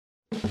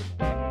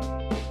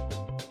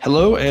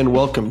Hello and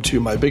welcome to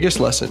My Biggest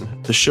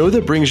Lesson, the show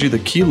that brings you the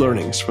key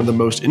learnings from the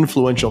most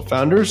influential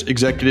founders,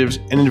 executives,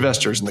 and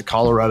investors in the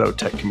Colorado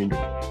tech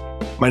community.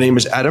 My name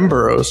is Adam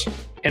Burrows.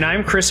 And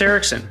I'm Chris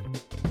Erickson.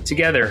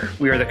 Together,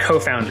 we are the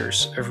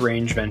co-founders of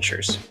Range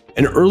Ventures,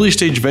 An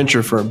early-stage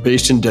venture firm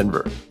based in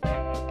Denver.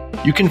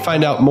 You can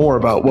find out more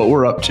about what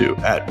we're up to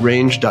at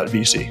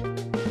range.vc.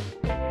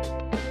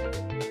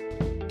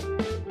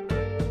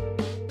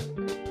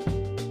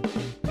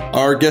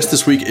 Our guest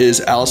this week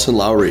is Allison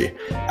Lowrie.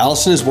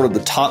 Allison is one of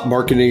the top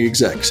marketing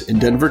execs in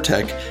Denver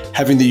tech,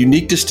 having the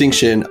unique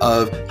distinction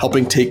of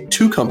helping take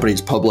two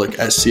companies public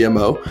as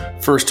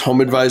CMO, first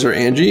HomeAdvisor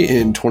Angie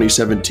in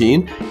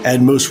 2017,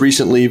 and most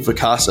recently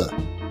Vacasa.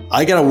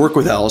 I got to work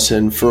with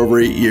Allison for over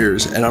 8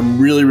 years, and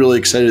I'm really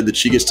excited that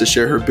she gets to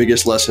share her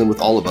biggest lesson with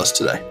all of us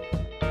today.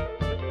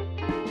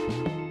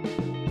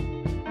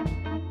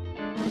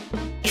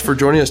 Thanks for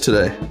joining us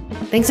today.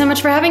 Thanks so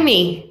much for having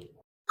me.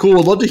 Cool.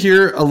 I'd love to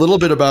hear a little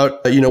bit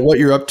about, what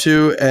you're up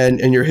to and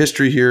your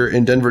history here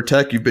in Denver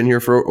Tech. You've been here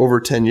for over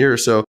 10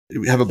 years, so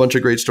we have a bunch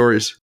of great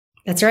stories.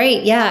 That's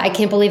right. Yeah, I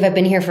can't believe I've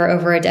been here for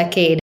over a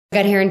decade. I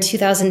got here in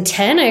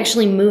 2010. I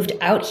actually moved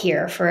out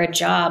here for a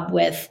job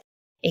with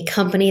a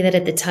company that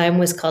at the time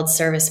was called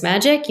Service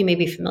Magic. You may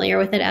be familiar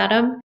with it,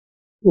 Adam. A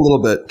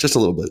little bit, just a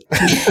little bit.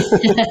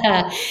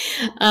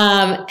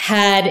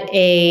 Had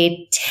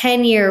a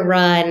 10-year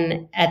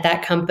run at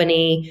that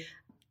company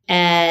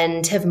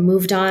and have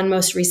moved on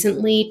most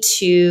recently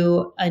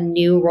to a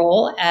new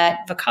role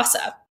at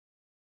Vacasa.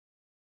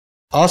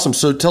 Awesome.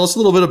 So tell us a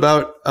little bit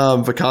about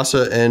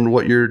Vacasa and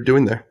what you're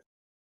doing there.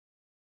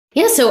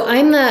 Yeah, so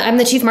I'm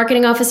the chief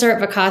marketing officer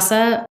at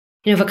Vacasa.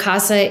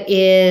 Vacasa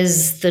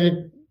is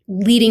the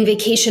leading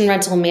vacation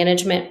rental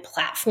management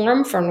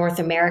platform for North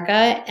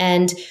America,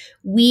 and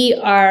we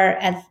are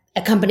at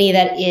a company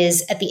that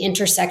is at the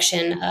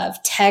intersection of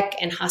tech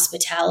and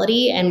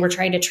hospitality, and we're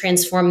trying to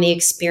transform the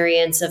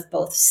experience of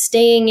both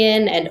staying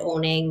in and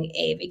owning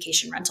a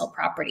vacation rental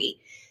property.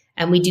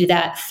 And we do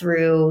that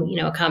through,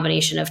 a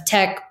combination of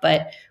tech,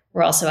 but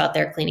we're also out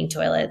there cleaning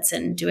toilets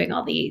and doing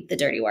all the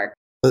dirty work.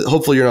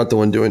 Hopefully you're not the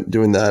one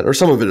doing that, or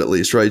some of it at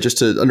least, right? Just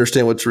to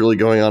understand what's really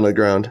going on the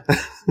ground.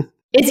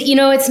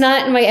 It's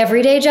not my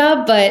everyday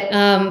job, but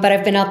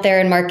I've been out there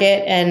in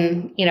market,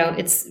 and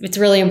it's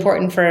really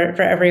important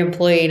for every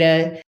employee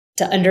to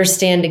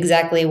understand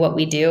exactly what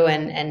we do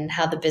and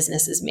how the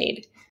business is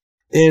made.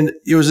 And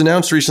it was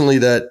announced recently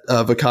that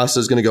Vacasa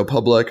is going to go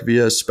public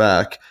via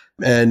SPAC,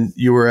 and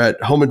you were at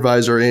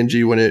HomeAdvisor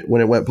Angie when it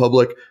went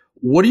public.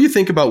 What do you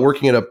think about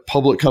working at a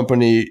public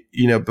company,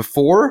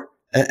 before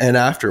and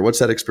after? What's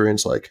that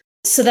experience like?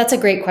 So that's a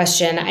great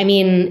question. I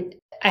mean,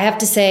 I have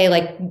to say,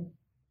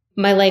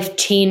 my life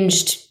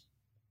changed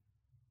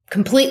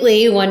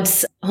completely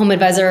once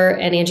HomeAdvisor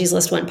and Angie's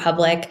List went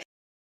public,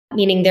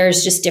 meaning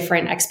there's just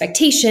different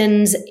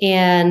expectations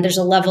and there's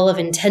a level of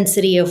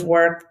intensity of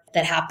work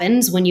that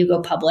happens when you go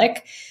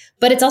public,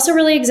 but it's also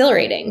really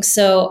exhilarating.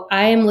 So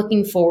I am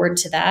looking forward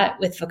to that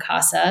with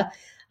Vacasa.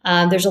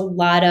 There's a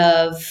lot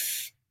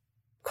of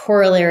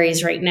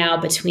corollaries right now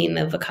between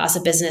the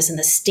Vacasa business and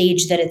the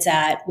stage that it's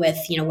at with,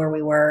 where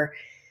we were,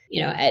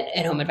 at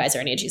HomeAdvisor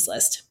and Angie's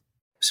List.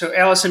 So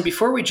Allison,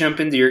 before we jump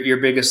into your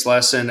biggest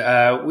lesson,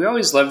 we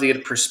always love to get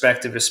a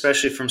perspective,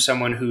 especially from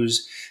someone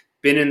who's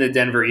been in the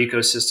Denver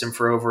ecosystem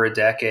for over a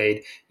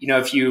decade.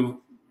 If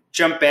you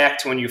jump back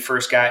to when you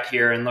first got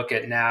here and look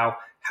at now,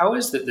 how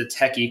has the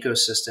tech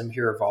ecosystem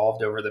here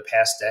evolved over the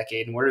past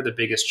decade, and what are the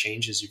biggest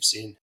changes you've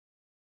seen?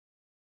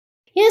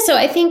 Yeah, so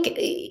I think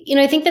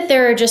that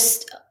there are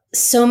just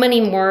so many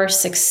more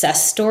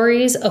success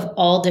stories of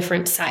all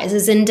different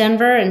sizes in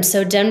Denver. And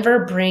so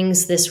Denver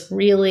has this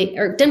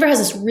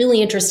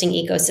really interesting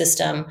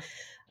ecosystem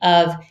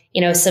of,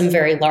 some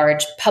very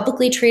large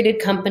publicly traded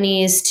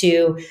companies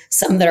to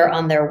some that are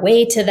on their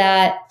way to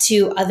that,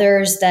 to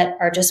others that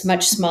are just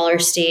much smaller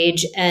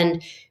stage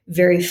and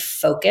very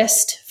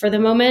focused for the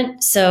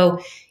moment. So,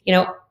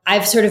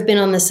 I've sort of been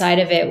on the side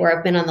of it where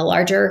I've been on the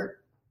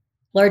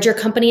larger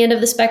company end of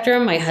the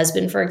spectrum. My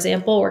husband, for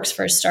example, works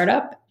for a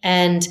startup.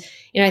 And,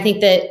 I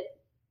think that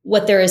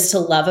what there is to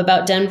love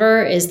about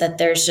Denver is that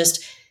there's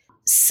just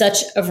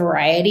such a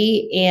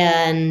variety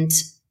and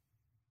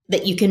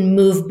that you can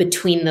move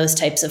between those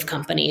types of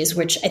companies,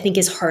 which I think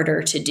is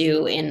harder to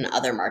do in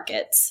other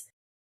markets.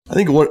 I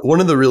think one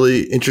of the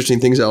really interesting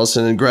things,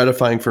 Allison, and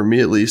gratifying for me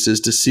at least, is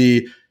to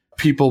see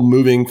people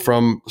moving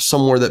from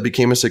somewhere that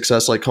became a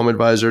success like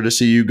HomeAdvisor to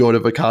see you go to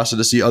Vacasa,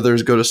 to see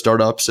others go to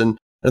startups and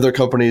other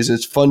companies. And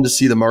it's fun to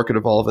see the market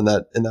evolve in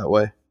that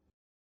way.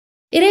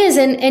 It is.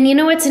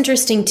 And what's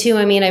interesting too,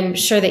 I mean, I'm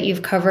sure that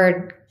you've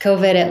covered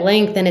COVID at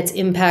length and its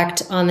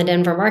impact on the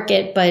Denver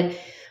market. But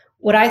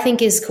what I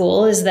think is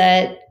cool is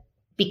that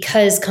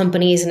because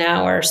companies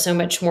now are so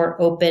much more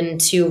open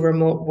to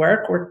remote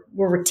work,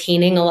 we're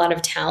retaining a lot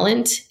of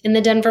talent in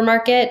the Denver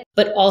market,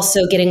 but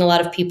also getting a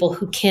lot of people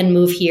who can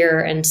move here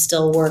and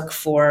still work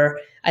for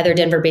either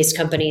Denver-based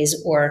companies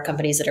or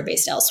companies that are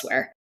based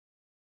elsewhere.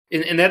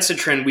 And that's a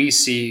trend we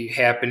see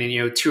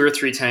happening, 2 or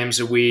 3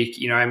 times a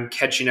week. I'm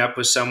catching up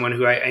with someone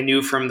who I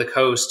knew from the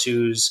coast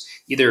who's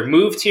either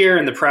moved here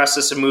in the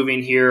process of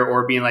moving here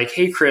or being like,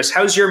 hey, Chris,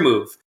 how's your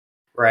move?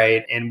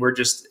 Right. And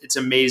it's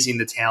amazing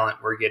the talent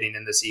we're getting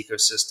in this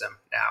ecosystem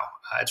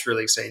now. It's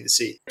really exciting to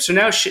see. So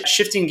now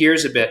shifting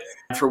gears a bit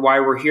for why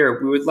we're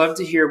here, we would love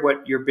to hear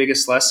what your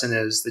biggest lesson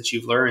is that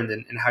you've learned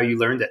and how you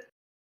learned it.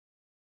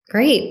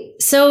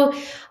 Great. So,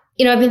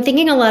 I've been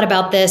thinking a lot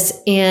about this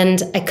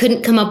and I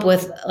couldn't come up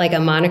with like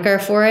a moniker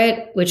for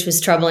it, which was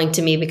troubling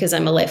to me because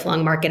I'm a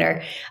lifelong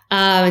marketer.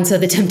 And so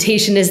the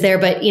temptation is there,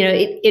 but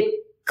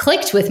it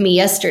clicked with me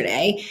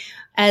yesterday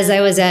as I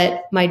was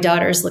at my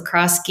daughter's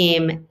lacrosse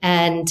game.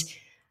 And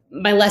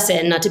my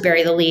lesson, not to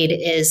bury the lead,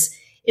 is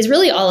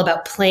really all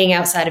about playing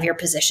outside of your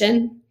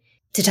position.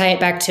 To tie it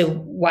back to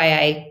why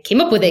I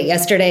came up with it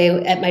yesterday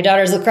at my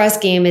daughter's lacrosse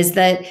game is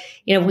that,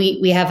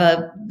 we have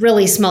a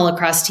really small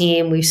lacrosse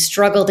team. We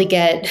struggle to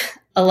get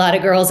a lot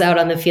of girls out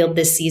on the field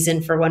this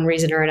season for one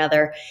reason or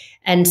another.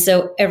 And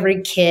so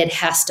every kid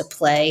has to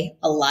play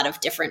a lot of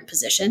different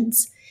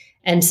positions.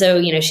 And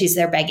so, she's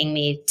there begging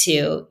me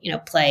to,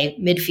 play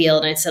midfield.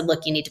 And I said,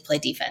 look, you need to play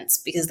defense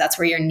because that's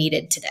where you're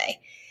needed today.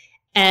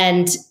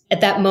 And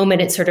at that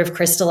moment, it sort of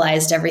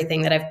crystallized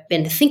everything that I've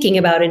been thinking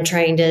about and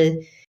trying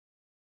to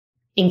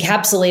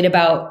encapsulate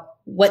about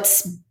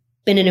what's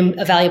been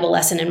a valuable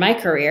lesson in my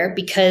career,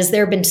 because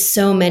there have been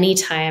so many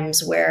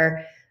times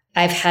where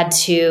I've had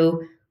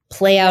to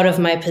play out of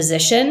my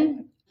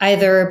position,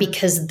 either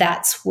because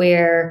that's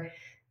where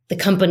the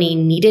company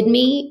needed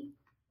me,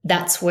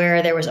 that's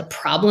where there was a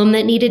problem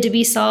that needed to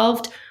be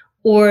solved,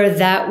 or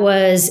that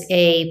was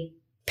a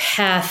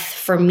path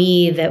for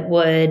me that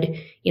would,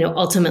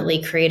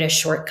 ultimately create a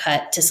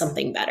shortcut to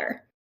something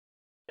better.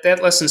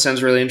 That lesson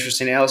sounds really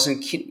interesting.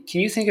 Allison, can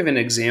you think of an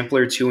example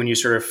or two when you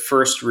sort of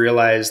first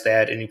realized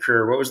that in your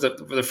career? What was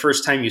the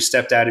first time you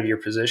stepped out of your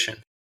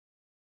position?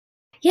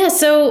 Yeah,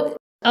 so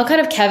I'll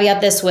kind of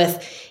caveat this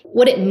with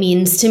what it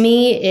means to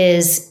me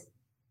is,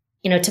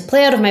 to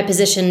play out of my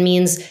position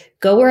means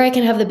go where I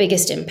can have the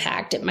biggest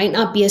impact. It might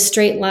not be a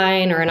straight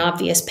line or an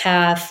obvious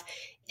path.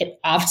 It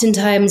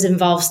oftentimes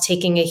involves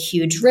taking a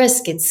huge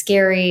risk. It's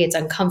scary. It's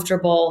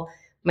uncomfortable.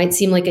 Might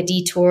seem like a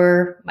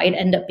detour, might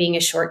end up being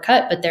a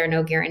shortcut, but there are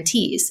no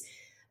guarantees.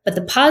 But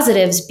the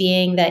positives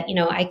being that,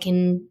 I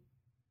can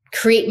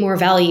create more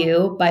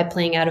value by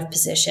playing out of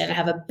position,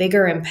 have a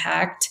bigger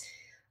impact,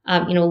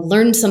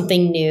 learn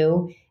something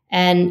new,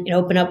 and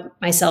open up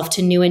myself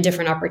to new and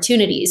different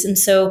opportunities. And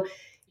so,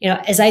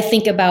 as I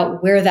think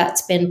about where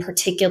that's been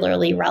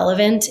particularly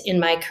relevant in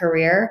my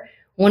career,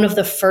 one of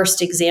the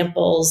first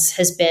examples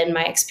has been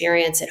my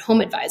experience at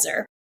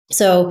HomeAdvisor.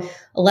 So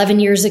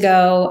 11 years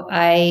ago,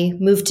 I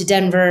moved to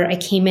Denver. I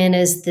came in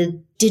as the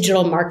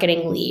digital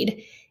marketing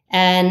lead,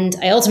 and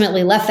I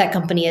ultimately left that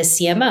company as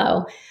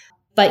CMO.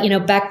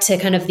 But, back to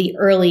kind of the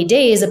early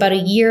days, about a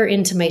year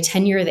into my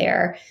tenure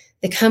there,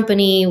 the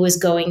company was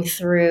going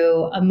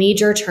through a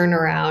major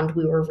turnaround.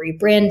 We were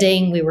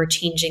rebranding, we were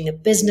changing the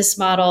business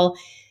model.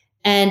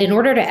 And in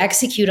order to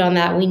execute on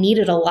that, we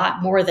needed a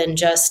lot more than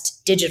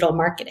just digital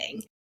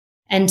marketing.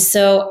 And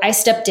so I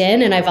stepped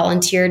in and I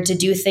volunteered to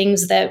do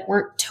things that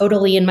weren't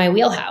totally in my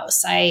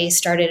wheelhouse. I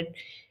started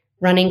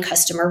running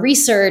customer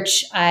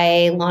research.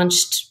 I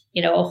launched,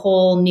 a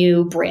whole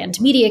new brand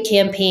media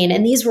campaign.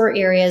 And these were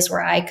areas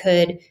where I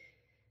could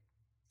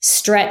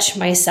stretch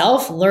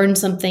myself, learn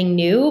something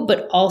new,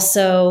 but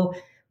also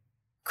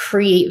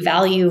create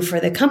value for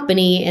the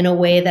company in a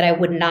way that I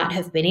would not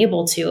have been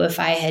able to if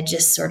I had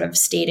just sort of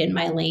stayed in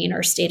my lane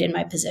or stayed in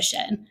my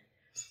position.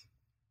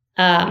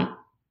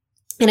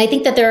 And I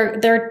think that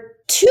there are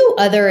two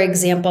other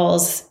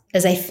examples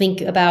as I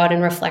think about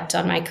and reflect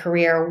on my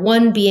career.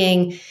 One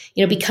being,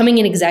 becoming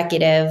an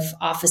executive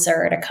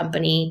officer at a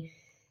company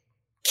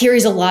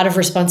carries a lot of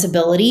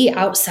responsibility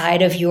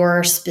outside of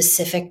your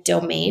specific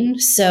domain.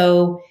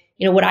 So,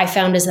 what I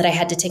found is that I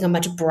had to take a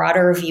much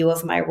broader view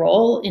of my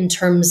role in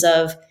terms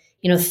of,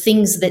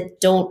 things that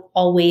don't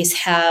always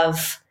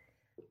have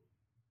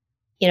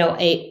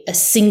a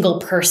single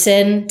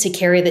person to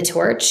carry the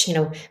torch,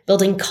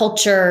 building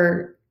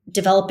culture,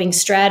 developing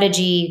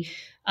strategy,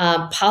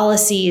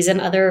 policies,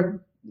 and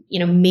other,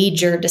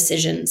 major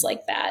decisions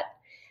like that.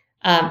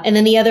 And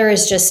then the other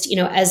is just,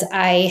 as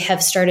I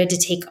have started to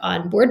take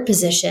on board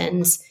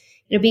positions,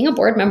 being a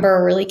board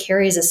member really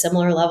carries a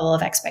similar level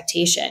of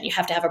expectation. You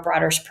have to have a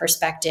broader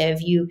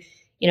perspective. You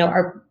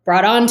are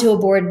brought onto a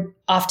board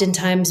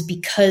oftentimes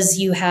because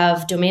you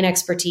have domain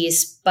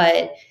expertise,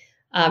 but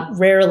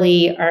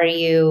rarely are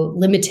you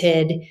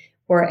limited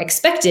or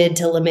expected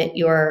to limit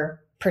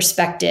your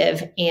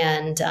perspective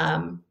and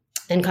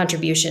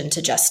contribution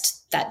to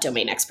just that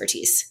domain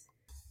expertise.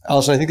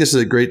 Allison, I think this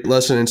is a great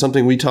lesson and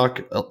something we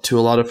talk to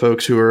a lot of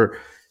folks who are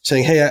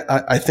saying, hey,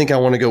 I think I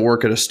want to go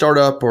work at a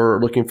startup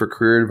or looking for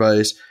career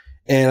advice.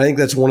 And I think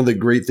that's one of the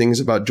great things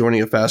about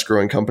joining a fast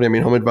growing company. I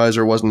mean,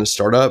 HomeAdvisor wasn't a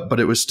startup,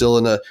 but it was still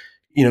in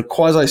a,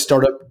 quasi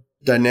startup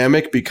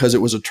dynamic because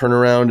it was a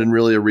turnaround and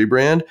really a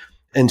rebrand.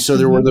 And so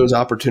there were those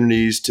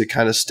opportunities to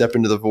kind of step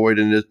into the void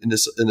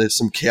into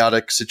some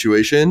chaotic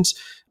situations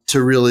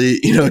to really,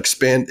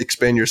 expand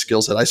your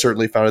skill set. I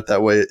certainly found it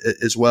that way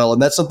as well.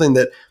 And that's something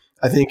that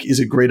I think is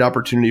a great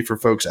opportunity for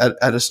folks at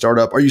a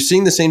startup. Are you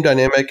seeing the same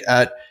dynamic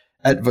at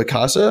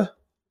Vacasa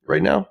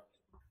right now?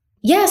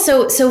 Yeah,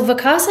 so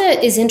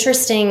Vacasa is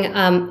interesting.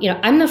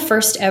 I'm the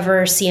first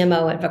ever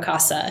CMO at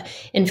Vacasa.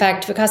 In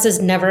fact, Vacasa's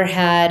never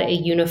had a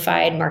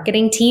unified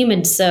marketing team,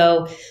 and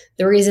so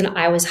the reason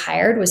I was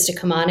hired was to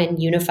come on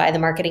and unify the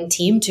marketing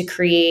team to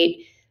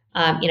create,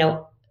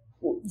 to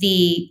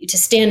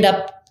stand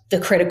up the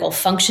critical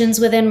functions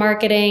within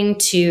marketing,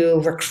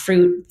 to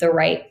recruit the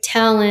right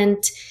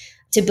talent,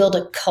 to build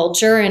a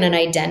culture and an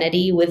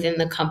identity within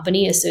the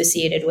company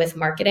associated with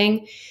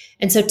marketing.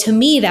 And so to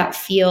me, that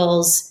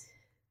feels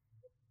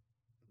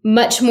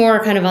much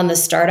more kind of on the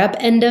startup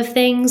end of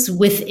things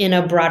within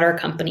a broader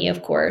company,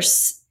 of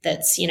course,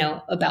 that's,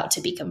 about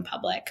to become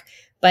public.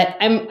 But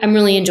I'm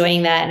really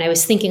enjoying that. And I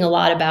was thinking a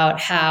lot about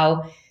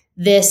how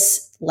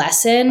this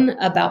lesson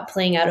about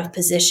playing out of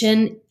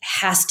position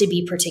has to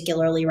be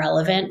particularly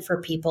relevant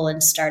for people in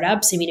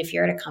startups. I mean, if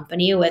you're at a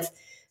company with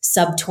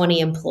sub 20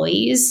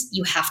 employees,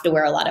 you have to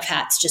wear a lot of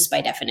hats just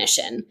by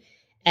definition.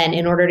 And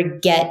in order to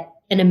get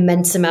an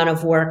immense amount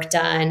of work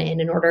done, and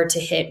in order to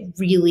hit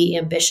really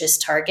ambitious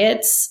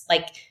targets,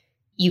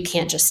 you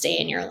can't just stay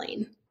in your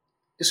lane.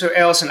 So,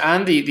 Allison,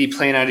 on the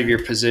playing out of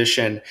your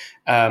position,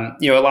 a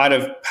lot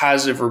of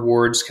positive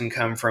rewards can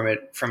come from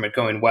it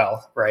going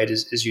well, right?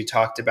 As you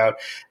talked about,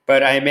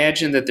 but I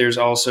imagine that there's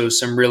also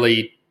some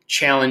really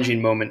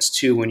challenging moments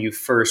too when you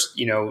first,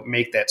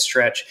 make that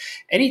stretch.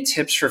 Any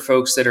tips for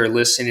folks that are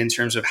listening in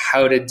terms of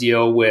how to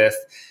deal with,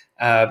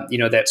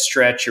 that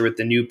stretch or with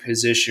the new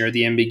position or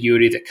the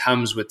ambiguity that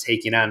comes with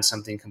taking on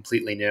something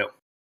completely new?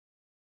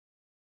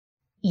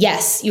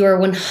 Yes, you are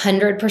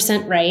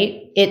 100%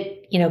 right. It,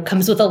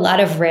 comes with a lot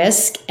of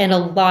risk and a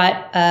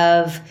lot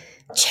of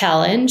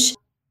challenge.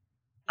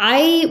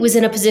 I was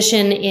in a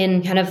position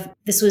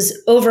this was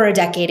over a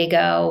decade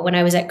ago when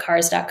I was at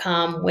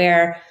cars.com,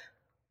 where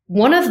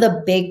one of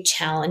the big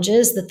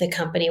challenges that the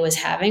company was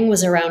having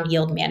was around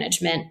yield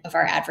management of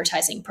our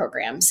advertising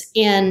programs.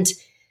 And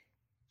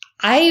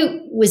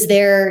I was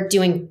there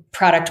doing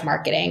product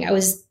marketing. I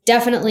was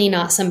definitely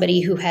not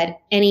somebody who had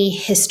any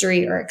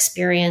history or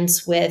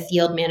experience with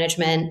yield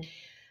management,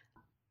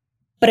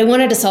 but I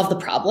wanted to solve the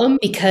problem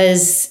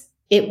because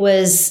it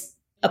was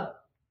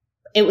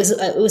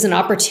an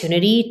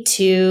opportunity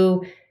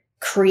to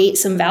create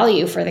some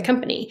value for the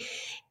company.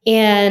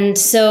 And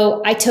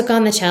so I took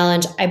on the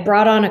challenge. I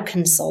brought on a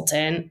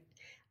consultant.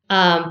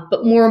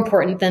 But more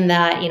important than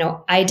that,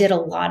 I did a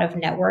lot of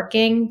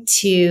networking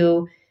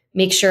to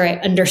make sure I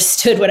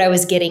understood what I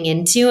was getting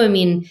into. I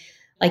mean,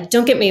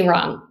 don't get me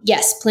wrong.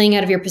 Yes, playing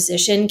out of your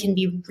position can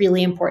be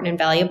really important and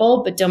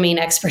valuable, but domain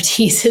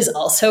expertise is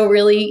also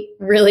really,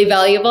 really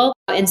valuable.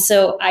 And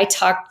so I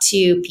talked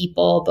to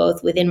people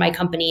both within my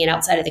company and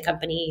outside of the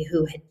company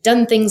who had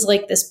done things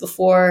like this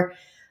before,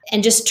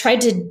 and just tried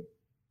to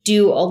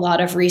do a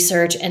lot of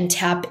research and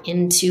tap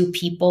into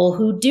people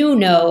who do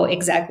know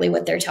exactly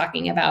what they're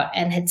talking about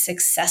and had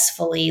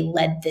successfully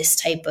led this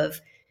type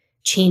of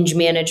change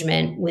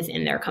management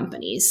within their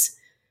companies.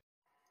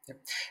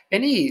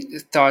 Any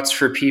thoughts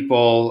for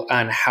people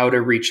on how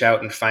to reach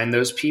out and find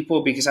those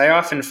people? Because I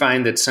often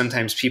find that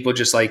sometimes people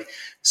just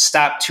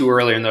stop too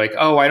early and they're like,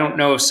 oh, I don't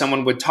know if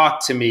someone would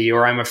talk to me,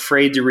 or I'm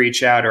afraid to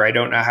reach out, or I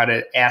don't know how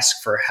to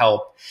ask for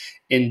help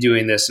in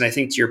doing this. And I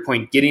think to your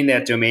point, getting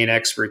that domain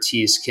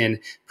expertise can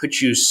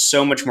put you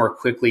so much more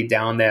quickly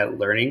down that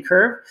learning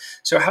curve.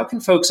 So how can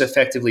folks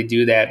effectively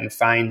do that and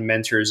find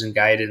mentors and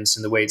guidance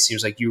in the way it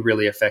seems like you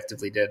really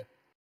effectively did?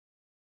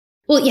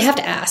 Well, you have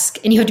to ask,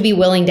 and you have to be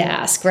willing to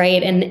ask,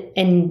 right?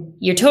 And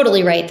you're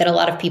totally right that a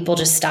lot of people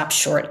just stop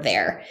short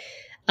there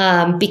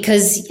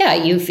because,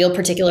 you feel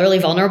particularly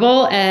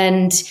vulnerable,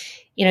 and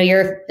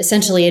you're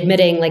essentially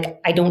admitting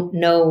I don't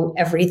know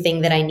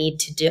everything that I need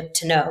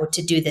to know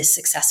to do this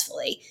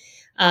successfully.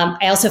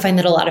 I also find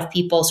that a lot of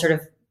people sort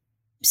of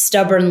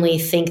stubbornly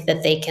think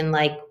that they can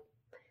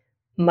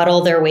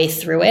muddle their way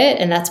through it,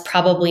 and that's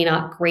probably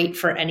not great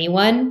for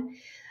anyone.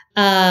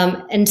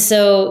 And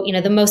so,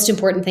 the most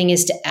important thing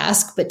is to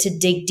ask, but to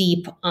dig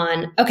deep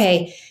on,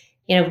 okay,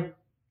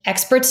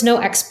 experts know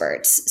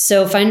experts.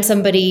 So find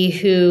somebody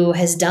who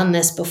has done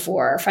this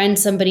before, find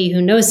somebody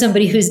who knows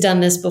somebody who's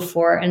done this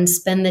before, and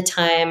spend the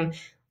time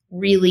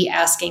really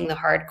asking the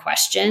hard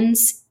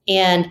questions.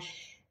 And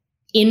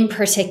in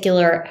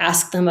particular,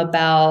 ask them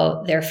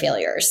about their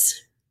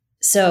failures.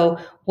 So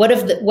what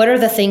are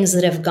the things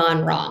that have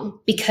gone wrong?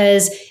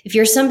 Because if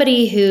you're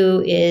somebody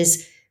who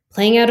is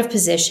playing out of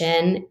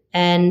position,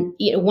 and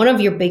one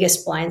of your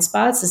biggest blind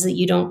spots is that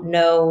you don't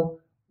know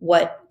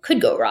what could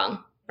go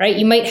wrong, right?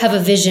 You might have a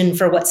vision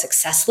for what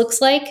success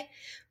looks like,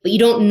 but you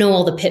don't know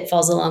all the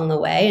pitfalls along the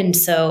way. And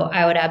so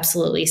I would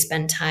absolutely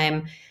spend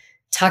time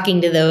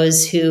talking to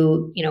those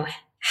who,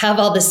 have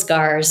all the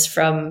scars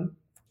from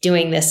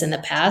doing this in the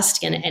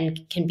past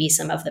and can be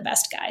some of the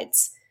best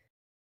guides.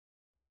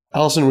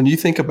 Allison, when you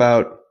think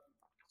about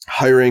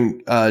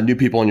hiring new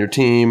people on your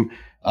team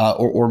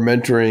or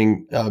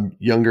mentoring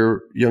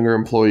younger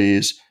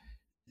employees.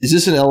 Is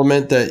this an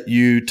element that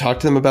you talk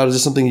to them about? Is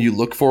this something you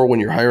look for when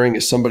you're hiring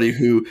as somebody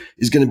who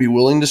is going to be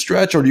willing to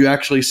stretch? Or do you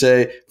actually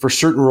say for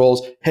certain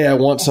roles, hey, I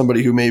want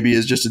somebody who maybe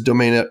is just a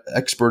domain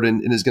expert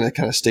and is going to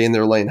kind of stay in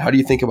their lane? How do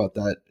you think about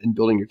that in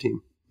building your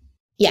team?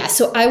 Yeah,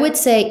 so I would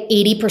say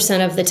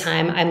 80% of the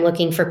time I'm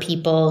looking for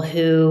people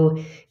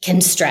who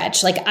can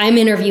stretch. Like I'm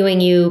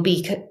interviewing you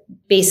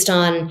based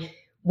on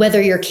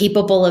whether you're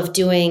capable of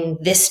doing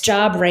this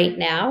job right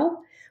now.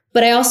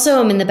 But I also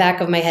am in the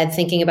back of my head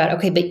thinking about,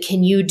 okay, but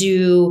can you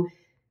do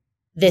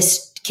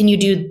this? Can you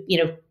do,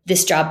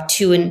 this job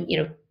two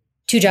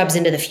jobs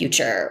into the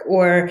future?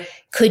 Or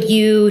could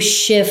you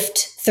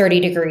shift 30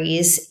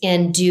 degrees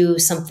and do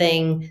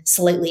something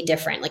slightly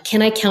different? Like,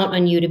 can I count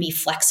on you to be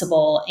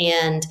flexible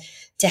and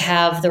to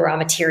have the raw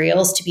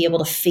materials to be able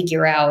to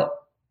figure out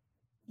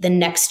the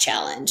next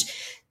challenge?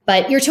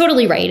 But you're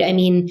totally right. I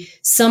mean,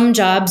 some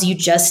jobs you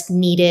just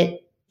need it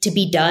to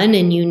be done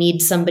and you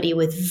need somebody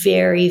with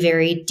very,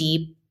 very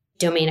deep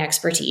domain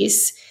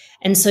expertise.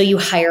 And so you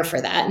hire for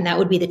that, and that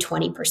would be the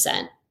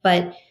 20%.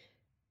 But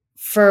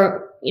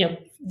for,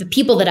 the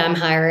people that I'm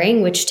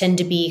hiring, which tend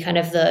to be kind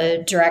of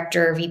the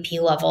director,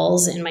 VP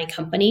levels in my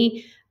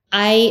company,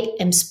 I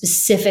am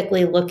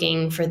specifically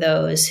looking for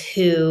those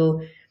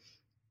who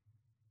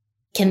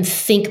can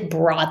think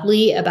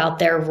broadly about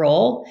their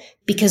role,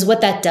 because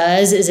what that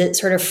does is it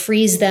sort of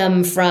frees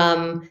them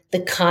from the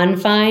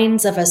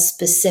confines of a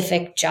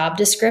specific job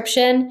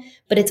description,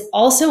 but it's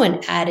also an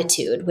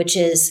attitude, which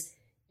is,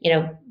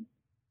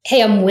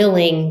 hey, I'm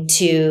willing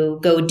to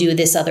go do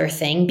this other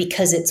thing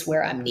because it's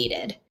where I'm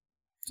needed.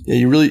 Yeah,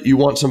 you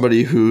want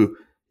somebody who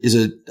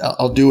is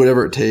I'll do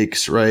whatever it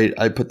takes, right?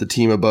 I put the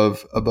team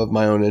above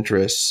my own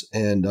interests,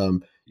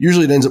 and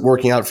usually it ends up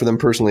working out for them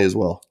personally as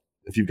well.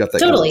 If you've got that.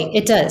 Totally.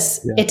 It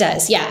does. Yeah. It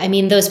does. Yeah. I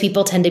mean, those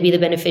people tend to be the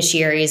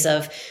beneficiaries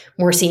of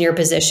more senior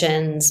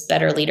positions,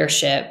 better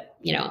leadership,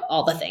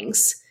 all the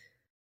things.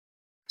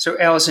 So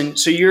Allison,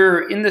 so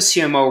you're in the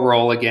CMO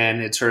role again.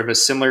 It's sort of a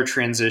similar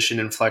transition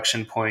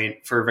inflection point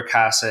for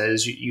Vacasa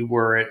as you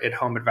were at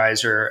Home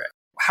Advisor.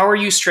 How are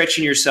you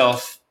stretching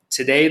yourself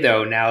today,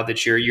 though, now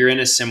that you're in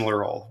a similar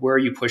role? Where are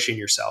you pushing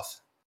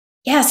yourself?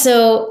 Yeah.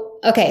 So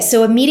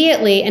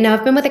immediately, and now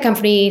I've been with the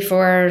company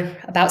for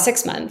about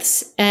 6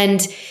 months.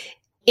 And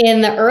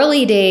in the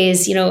early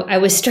days, I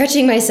was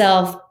stretching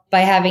myself by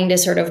having to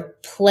sort of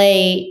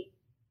play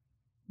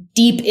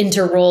deep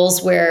into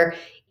roles where,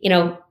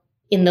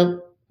 in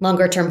the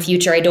longer term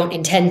future, I don't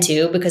intend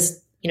to, because,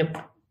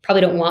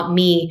 probably don't want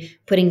me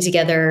putting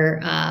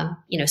together,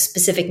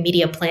 specific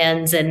media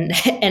plans and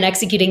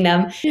executing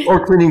them.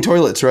 Or cleaning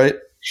toilets, right?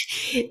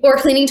 Or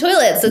cleaning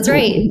toilets. That's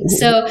right.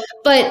 So,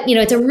 but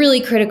it's a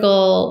really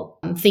critical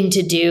thing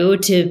to do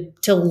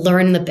to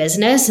learn the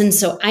business. And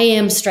so I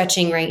am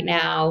stretching right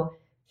now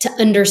to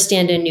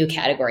understand a new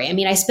category. I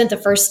mean, I spent the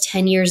first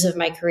 10 years of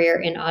my career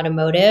in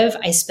automotive.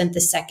 I spent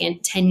the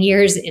second 10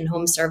 years in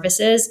home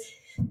services.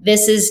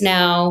 This is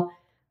now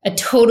a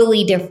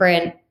totally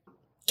different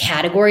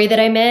category that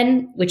I'm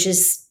in, which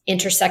is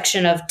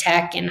intersection of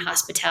tech and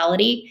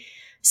hospitality.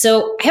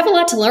 So I have a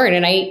lot to learn.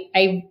 And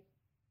I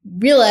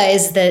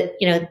realize that,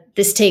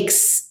 this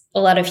takes a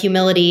lot of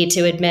humility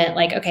to admit,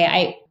 like,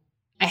 okay,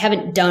 I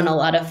haven't done a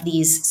lot of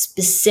these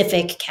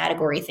specific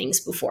category things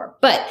before,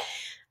 but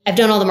I've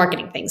done all the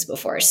marketing things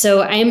before.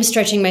 So I am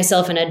stretching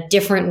myself in a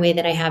different way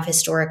than I have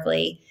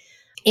historically.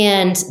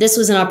 And this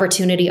was an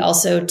opportunity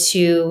also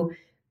to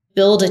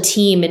build a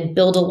team and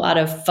build a lot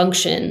of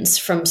functions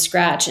from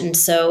scratch. And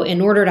so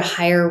in order to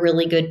hire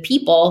really good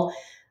people,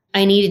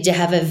 I needed to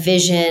have a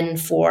vision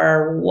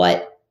for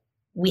what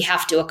we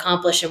have to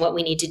accomplish and what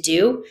we need to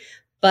do.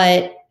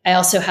 But I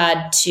also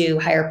had to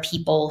hire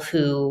people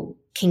who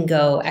can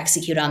go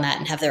execute on that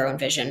and have their own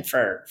vision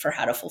for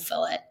how to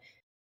fulfill it.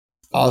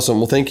 Awesome.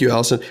 Well, thank you,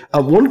 Allison.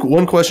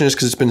 One question is,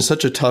 because it's been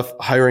such a tough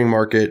hiring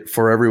market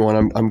for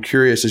everyone, I'm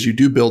curious, as you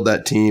do build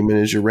that team and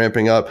as you're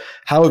ramping up,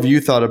 how have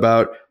you thought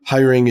about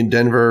hiring in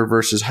Denver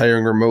versus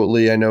hiring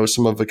remotely? I know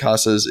some of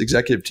Vacasa's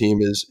executive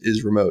team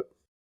is remote.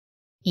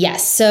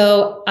 Yes.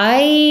 So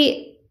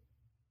I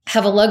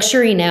have a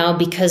luxury now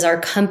because our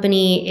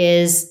company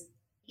is,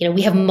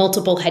 we have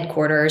multiple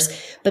headquarters,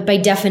 but by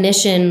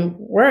definition,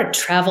 we're a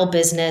travel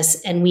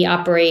business and we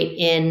operate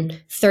in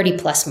 30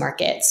 plus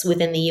markets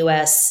within the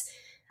US,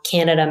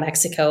 Canada,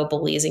 Mexico,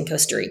 Belize, and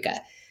Costa Rica.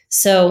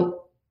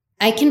 So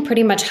I can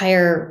pretty much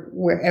hire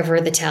wherever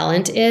the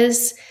talent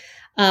is.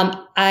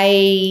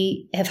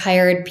 I have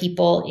hired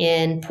people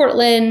in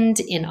Portland,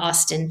 in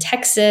Austin,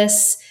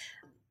 Texas.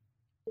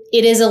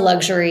 It is a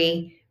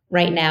luxury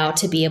right now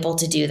to be able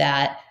to do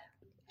that.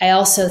 I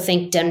also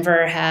think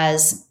Denver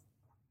has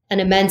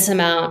an immense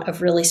amount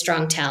of really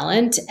strong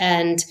talent.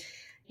 And,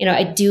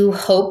 I do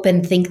hope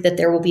and think that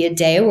there will be a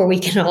day where we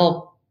can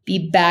all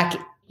be back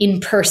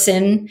in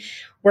person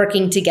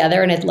working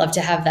together. And I'd love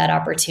to have that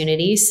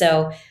opportunity.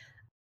 So,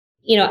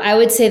 I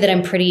would say that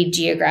I'm pretty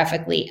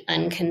geographically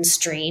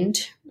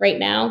unconstrained right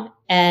now.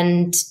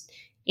 And,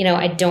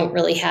 I don't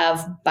really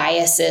have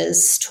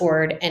biases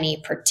toward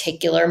any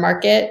particular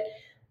market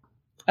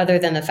other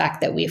than the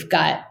fact that we've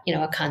got,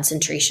 a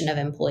concentration of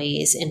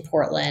employees in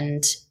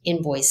Portland,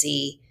 in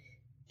Boise,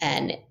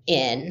 and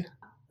in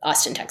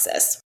Austin,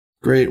 Texas.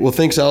 Great. Well,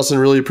 thanks, Allison.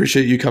 Really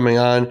appreciate you coming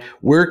on.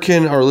 Where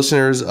can our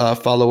listeners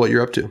follow what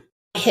you're up to?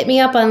 Hit me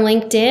up on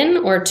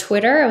LinkedIn or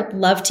Twitter. I would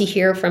love to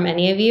hear from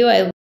any of you.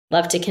 I would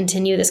love to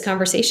continue this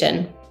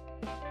conversation.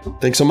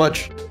 Thanks so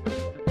much.